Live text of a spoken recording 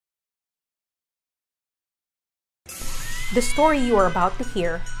The story you are about to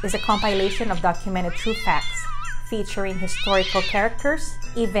hear is a compilation of documented true facts featuring historical characters,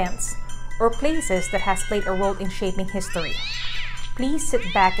 events, or places that has played a role in shaping history. Please sit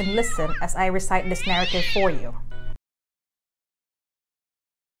back and listen as I recite this narrative for you.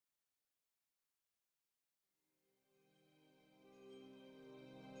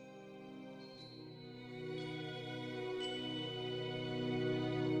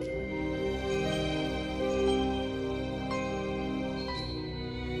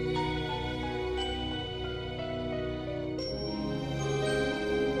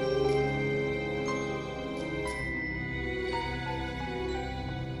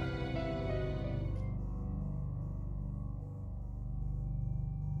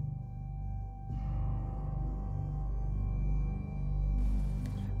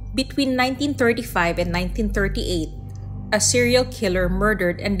 Between 1935 and 1938, a serial killer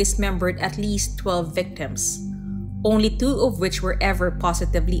murdered and dismembered at least 12 victims, only 2 of which were ever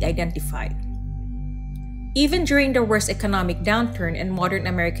positively identified. Even during the worst economic downturn in modern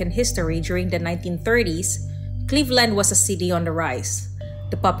American history during the 1930s, Cleveland was a city on the rise.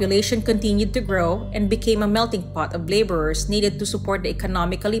 The population continued to grow and became a melting pot of laborers needed to support the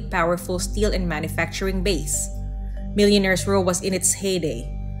economically powerful steel and manufacturing base. Millionaires Row was in its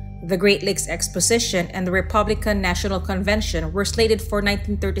heyday. The Great Lakes Exposition and the Republican National Convention were slated for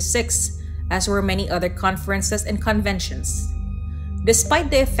 1936, as were many other conferences and conventions.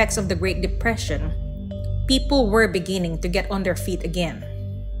 Despite the effects of the Great Depression, people were beginning to get on their feet again.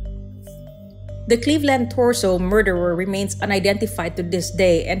 The Cleveland torso murderer remains unidentified to this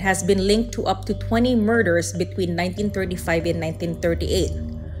day and has been linked to up to 20 murders between 1935 and 1938.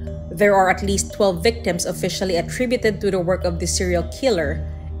 There are at least 12 victims officially attributed to the work of the serial killer,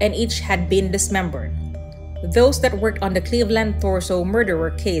 and each had been dismembered. Those that worked on the Cleveland torso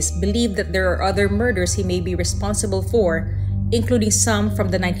murderer case believe that there are other murders he may be responsible for, including some from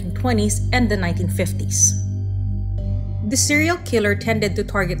the 1920s and the 1950s. The serial killer tended to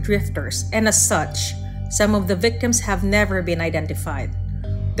target drifters, and as such, some of the victims have never been identified.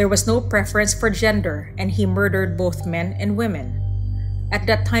 There was no preference for gender, and he murdered both men and women. At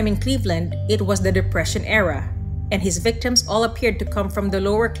that time in Cleveland, it was the Depression era, and his victims all appeared to come from the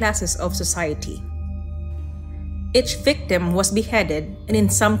lower classes of society. Each victim was beheaded, and in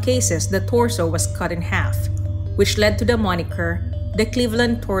some cases the torso was cut in half, which led to the moniker, the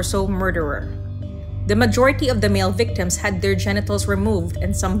Cleveland torso murderer. The majority of the male victims had their genitals removed,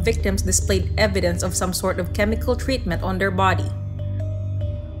 and some victims displayed evidence of some sort of chemical treatment on their body.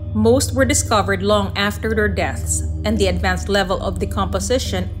 Most were discovered long after their deaths, and the advanced level of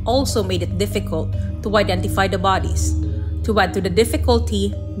decomposition also made it difficult to identify the bodies. To add to the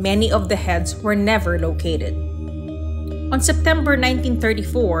difficulty, many of the heads were never located. On September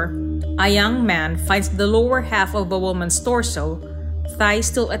 1934, a young man finds the lower half of a woman's torso, thighs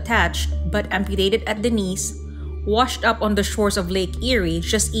still attached but amputated at the knees, washed up on the shores of Lake Erie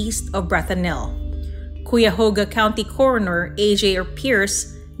just east of Brathnell. Cuyahoga County Coroner A.J.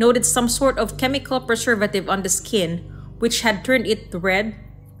 Pierce noted some sort of chemical preservative on the skin, which had turned it red,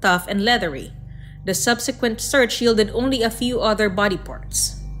 tough, and leathery. The subsequent search yielded only a few other body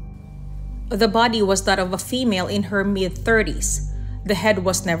parts. The body was that of a female in her mid-30s. The head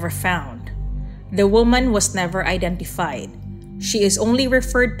was never found. The woman was never identified. She is only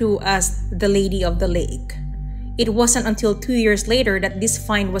referred to as the Lady of the Lake. It wasn't until 2 years later that this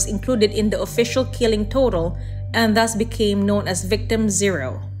find was included in the official killing total and thus became known as Victim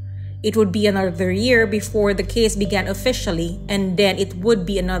Zero. It would be another year before the case began officially, and then it would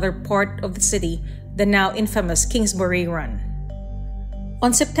be another part of the city, the now infamous Kingsbury Run.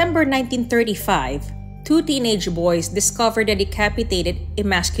 On September 1935, 2 teenage boys discovered the decapitated,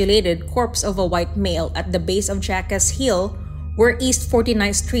 emasculated corpse of a white male at the base of Jackass Hill, where East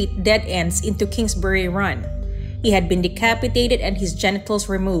 49th Street dead ends into Kingsbury Run. He had been decapitated and his genitals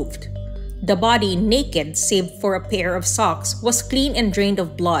removed. The body, naked save for a pair of socks, was clean and drained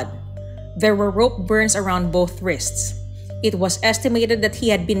of blood. There were rope burns around both wrists. It was estimated that he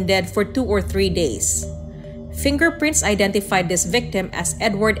had been dead for 2 or 3 days. Fingerprints identified this victim as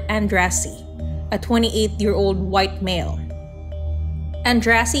Edward Andrassy, a 28-year-old white male.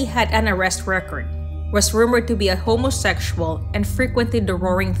 Andrassy had an arrest record, was rumored to be a homosexual, and frequented the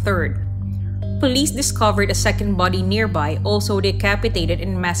Roaring Third. Police discovered a second body nearby, also decapitated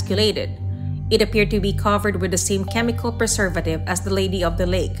and emasculated. It appeared to be covered with the same chemical preservative as the Lady of the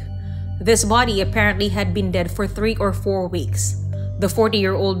Lake. This body apparently had been dead for 3 or 4 weeks. The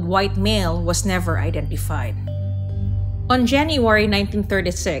 40-year-old white male was never identified. On January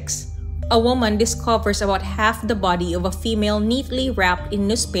 1936, a woman discovers about half the body of a female neatly wrapped in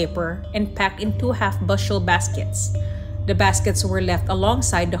newspaper and packed in 2 half-bushel baskets. The baskets were left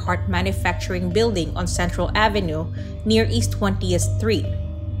alongside the Hart Manufacturing Building on Central Avenue near East 20th Street.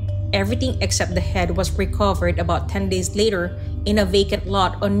 Everything except the head was recovered about 10 days later in a vacant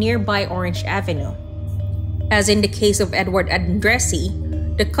lot on nearby Orange Avenue. As in the case of Edward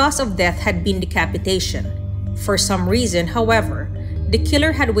Andresi, the cause of death had been decapitation. For some reason, however, the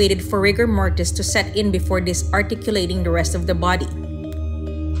killer had waited for rigor mortis to set in before disarticulating the rest of the body.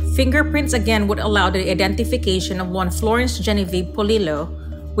 Fingerprints again would allow the identification of one Florence Genevieve Polillo,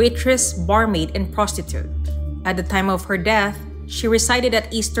 waitress, barmaid, and prostitute. At the time of her death, she resided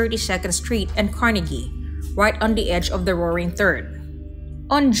at East 32nd Street and Carnegie, right on the edge of the Roaring Third.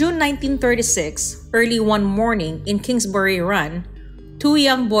 On June 1936, early one morning in Kingsbury Run, two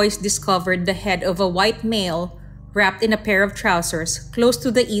young boys discovered the head of a white male wrapped in a pair of trousers close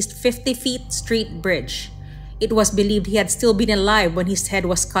to the East 50th Street Bridge. It was believed he had still been alive when his head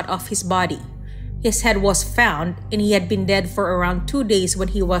was cut off his body. His head was found, and he had been dead for around 2 days when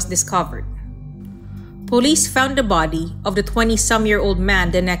he was discovered. Police found the body of the 20-some-year-old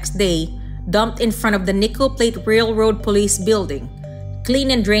man the next day, dumped in front of the Nickel Plate Railroad Police Building. Clean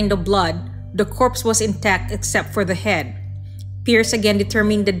and drained of blood, the corpse was intact except for the head. Pierce again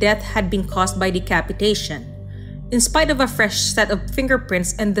determined the death had been caused by decapitation. In spite of a fresh set of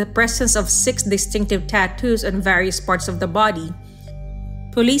fingerprints and the presence of 6 distinctive tattoos on various parts of the body,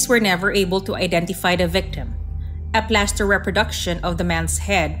 police were never able to identify the victim. A plaster reproduction of the man's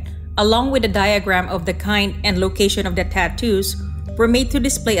head, along with a diagram of the kind and location of the tattoos, were made to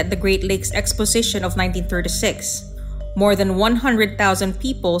display at the Great Lakes Exposition of 1936. More than 100,000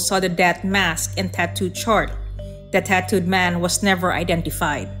 people saw the death mask and tattoo chart. The tattooed man was never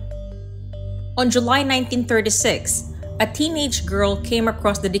identified. On July 1936, a teenage girl came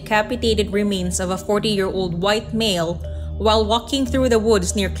across the decapitated remains of a 40-year-old white male while walking through the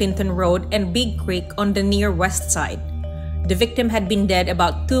woods near Clinton Road and Big Creek on the near west side. The victim had been dead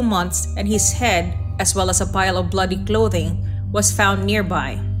about 2 months, and his head, as well as a pile of bloody clothing, was found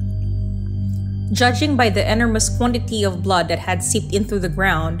nearby. Judging by the enormous quantity of blood that had seeped into the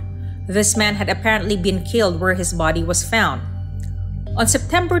ground, this man had apparently been killed where his body was found. On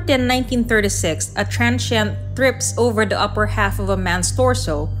September 10, 1936, a transient trips over the upper half of a man's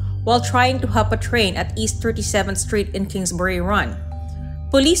torso while trying to hop a train at East 37th Street in Kingsbury Run.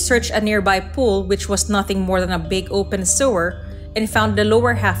 Police searched a nearby pool, which was nothing more than a big open sewer, and found the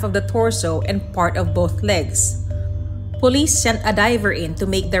lower half of the torso and part of both legs. Police sent a diver in to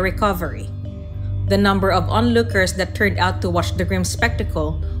make the recovery. The number of onlookers that turned out to watch the grim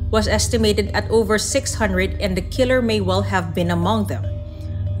spectacle was estimated at over 600, and the killer may well have been among them.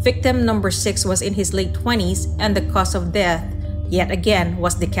 Victim number 6 was in his late 20s, and the cause of death, yet again,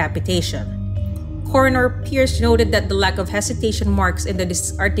 was decapitation. Coroner Pierce noted that the lack of hesitation marks in the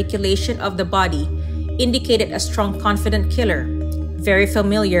disarticulation of the body indicated a strong, confident killer, very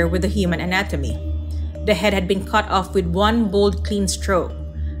familiar with the human anatomy. The head had been cut off with one bold, clean stroke.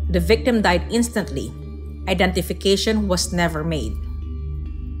 The victim died instantly. Identification was never made.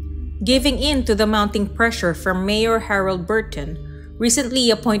 Giving in to the mounting pressure from Mayor Harold Burton,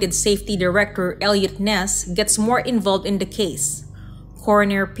 recently appointed Safety Director Elliot Ness gets more involved in the case.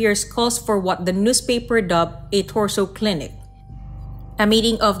 Coroner Pierce calls for what the newspaper dubbed a torso clinic. A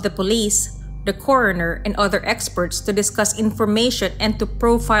meeting of the police, the coroner, and other experts to discuss information and to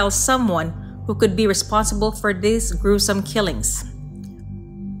profile someone who could be responsible for these gruesome killings.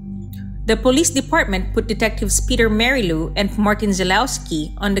 The police department put detectives Peter Marilou and Martin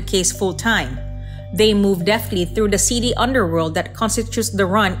Zalowski on the case full-time. They moved deftly through the seedy underworld that constitutes the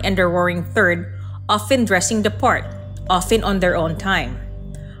Run and the Roaring Third, often dressing the part, often on their own time.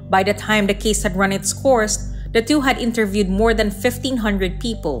 By the time the case had run its course, the two had interviewed more than 1,500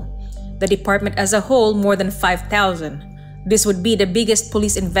 people. The department as a whole more than 5,000. This would be the biggest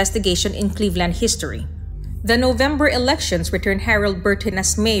police investigation in Cleveland history. The November elections returned Harold Burton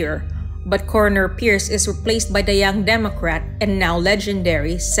as mayor, but Coroner Pierce is replaced by the young Democrat and now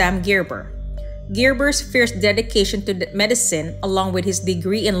legendary Sam Gerber. Gerber's fierce dedication to medicine, along with his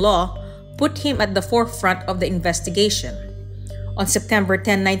degree in law, put him at the forefront of the investigation. On September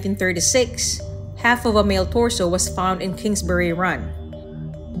 10, 1936, half of a male torso was found in Kingsbury Run.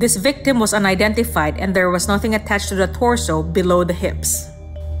 This victim was unidentified, and there was nothing attached to the torso below the hips.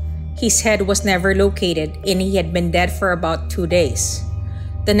 His head was never located, and he had been dead for about 2 days.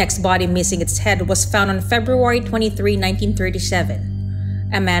 The next body missing its head was found on February 23, 1937.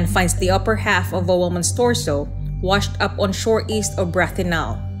 A man finds the upper half of a woman's torso washed up on shore east of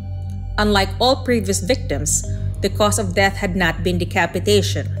Brathynal. Unlike all previous victims, the cause of death had not been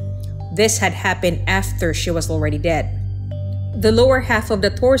decapitation. This had happened after she was already dead. The lower half of the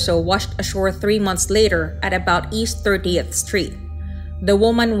torso washed ashore 3 months later at about East 30th Street. The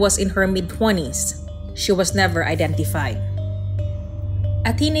woman was in her mid-20s. She was never identified.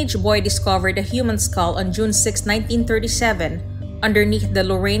 A teenage boy discovered a human skull on June 6, 1937, underneath the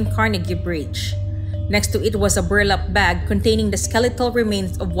Lorraine Carnegie Bridge. Next to it was a burlap bag containing the skeletal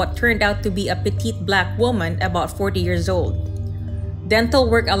remains of what turned out to be a petite black woman about 40 years old. Dental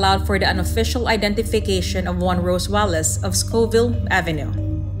work allowed for the unofficial identification of one Rose Wallace of Scoville Avenue.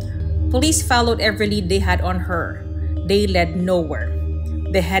 Police followed every lead they had on her. They led nowhere.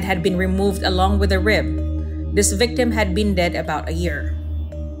 The head had been removed along with the rib. This victim had been dead about a year.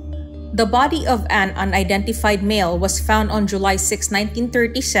 The body of an unidentified male was found on July 6,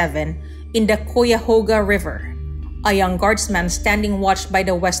 1937 in the Cuyahoga River. A young guardsman standing watch by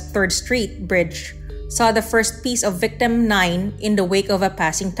the West 3rd Street Bridge saw the first piece of victim 9 in the wake of a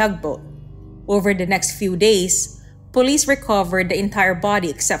passing tugboat. Over the next few days, police recovered the entire body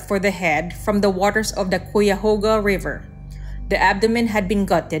except for the head from the waters of the Cuyahoga River. The abdomen had been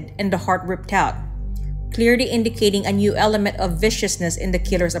gutted and the heart ripped out, clearly indicating a new element of viciousness in the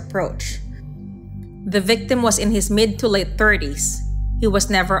killer's approach. The victim was in his mid to late 30s. He was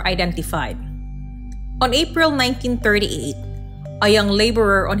never identified. On April 1938, a young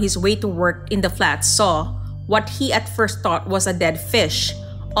laborer on his way to work in the flats saw what he at first thought was a dead fish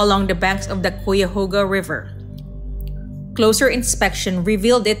along the banks of the Cuyahoga River. Closer inspection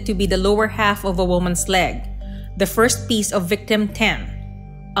revealed it to be the lower half of a woman's leg, the first piece of victim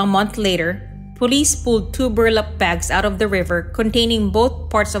 10. A month later, police pulled 2 burlap bags out of the river containing both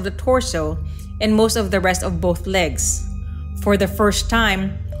parts of the torso and most of the rest of both legs. For the first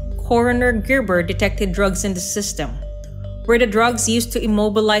time, Coroner Gerber detected drugs in the system. Were the drugs used to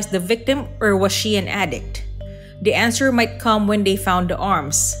immobilize the victim, or was she an addict? The answer might come when they found the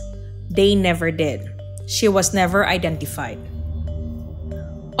arms. They never did. She was never identified.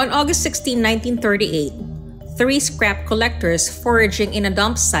 On August 16, 1938, 3 scrap collectors foraging in a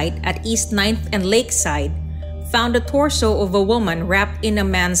dump site at East 9th and Lakeside found the torso of a woman wrapped in a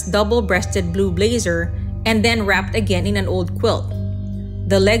man's double-breasted blue blazer and then wrapped again in an old quilt.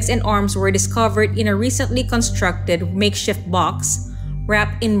 The legs and arms were discovered in a recently constructed makeshift box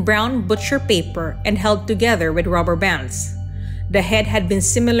wrapped in brown butcher paper and held together with rubber bands. The head had been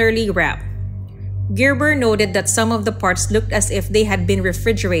similarly wrapped. Gerber noted that some of the parts looked as if they had been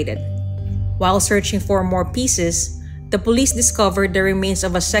refrigerated. While searching for more pieces, the police discovered the remains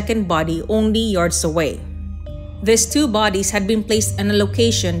of a second body only yards away. These 2 bodies had been placed in a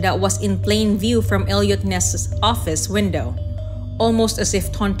location that was in plain view from Elliot Ness's office window, almost as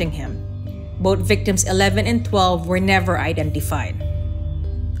if taunting him. Both victims 11 and 12 were never identified.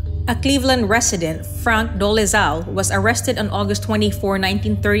 A Cleveland resident, Frank Dolezal, was arrested on August 24,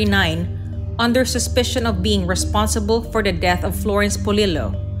 1939 under suspicion of being responsible for the death of Florence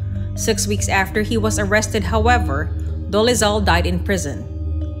Polillo. 6 weeks after he was arrested, however, Dolezal died in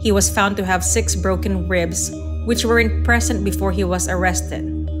prison. He was found to have 6 broken ribs, which weren't present before he was arrested.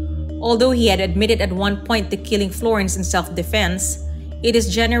 Although he had admitted at one point to killing Florence in self-defense, it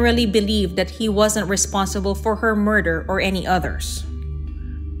is generally believed that he wasn't responsible for her murder or any others.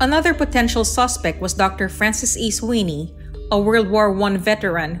 Another potential suspect was Dr. Francis E. Sweeney, a World War I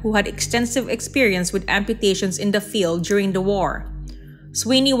veteran who had extensive experience with amputations in the field during the war.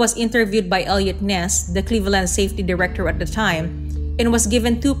 Sweeney was interviewed by Elliot Ness, the Cleveland safety director at the time, and was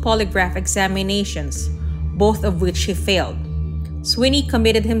given 2 polygraph examinations, both of which he failed. Sweeney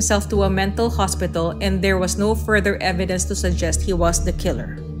committed himself to a mental hospital, and there was no further evidence to suggest he was the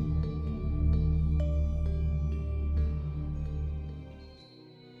killer.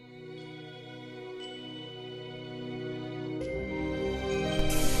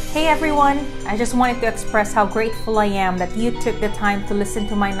 Hey everyone! I just wanted to express how grateful I am that you took the time to listen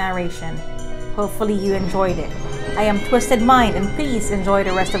to my narration. Hopefully you enjoyed it. I am Twisted Mind, and please enjoy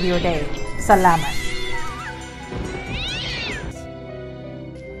the rest of your day. Salamat!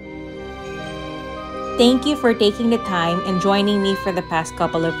 Thank you for taking the time and joining me for the past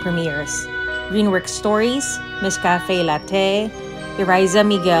couple of premieres. Greenworks Stories, Miss Cafe Latte, Eliza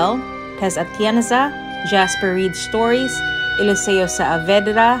Miguel, Tess Atienza, Jasper Reed Stories, Eliseo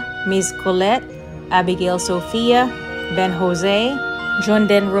Saavedra, Ms. Colette, Abigail Sofia, Ben Jose, John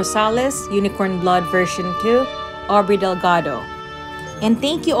Den Rosales, Unicorn Blood version 2, Aubrey Delgado. And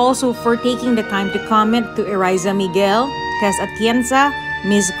thank you also for taking the time to comment to Eliza Miguel, Tess Atienza,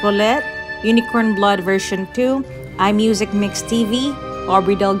 Ms. Colette, Unicorn Blood version 2, iMusic Mix TV,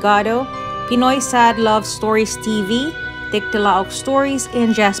 Aubrey Delgado, Pinoy Sad Love Stories TV, Tiktilaok Stories,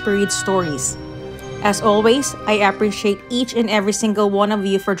 and Jasper Reed Stories. As always, I appreciate each and every single one of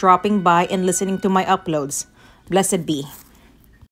you for dropping by and listening to my uploads. Blessed be.